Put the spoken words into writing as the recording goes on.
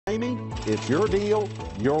Ramey, it's your deal,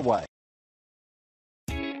 your way.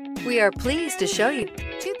 We are pleased to show you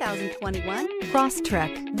 2021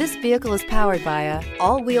 Crosstrek. This vehicle is powered by a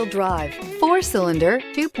all-wheel drive, 4-cylinder,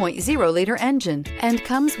 2.0-liter engine and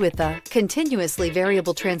comes with a continuously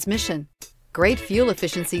variable transmission. Great fuel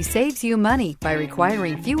efficiency saves you money by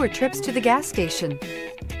requiring fewer trips to the gas station.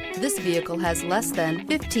 This vehicle has less than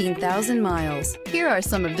 15,000 miles. Here are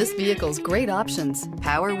some of this vehicle's great options: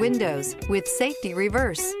 power windows with safety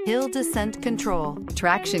reverse, hill descent control,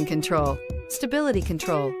 traction control, stability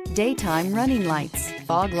control, daytime running lights,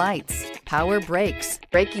 fog lights, power brakes,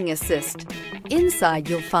 braking assist. Inside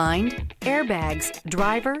you'll find airbags,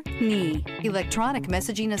 driver, knee, electronic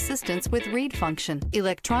messaging assistance with read function,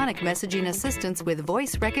 electronic messaging assistance with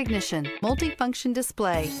voice recognition, multifunction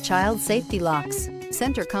display, child safety locks,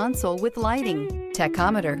 center console with lighting,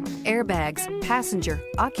 tachometer, airbags, passenger,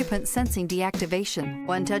 occupant sensing deactivation,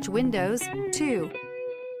 one-touch windows, 2.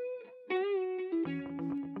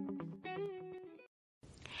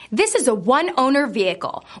 This is a one-owner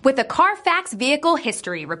vehicle with a Carfax Vehicle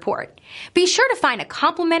History Report. Be sure to find a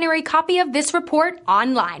complimentary copy of this report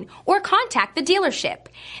online or contact the dealership.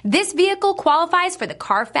 This vehicle qualifies for the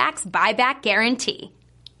Carfax Buyback Guarantee.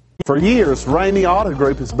 For years, Ramey Auto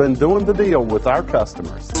Group has been doing the deal with our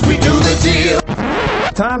customers. We do the deal.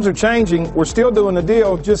 Times are changing. We're still doing the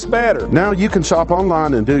deal, just better. Now you can shop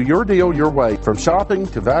online and do your deal your way, from shopping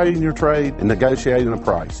to valuing your trade and negotiating a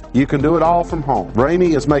price. You can do it all from home.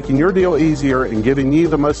 Ramey is making your deal easier and giving you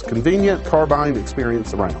the most convenient car buying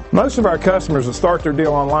experience around. Most of our customers that start their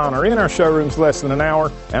deal online are in our showrooms less than an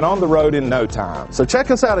hour and on the road in no time. So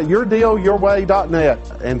check us out at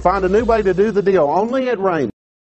yourdealyourway.net and find a new way to do the deal only at Ramey.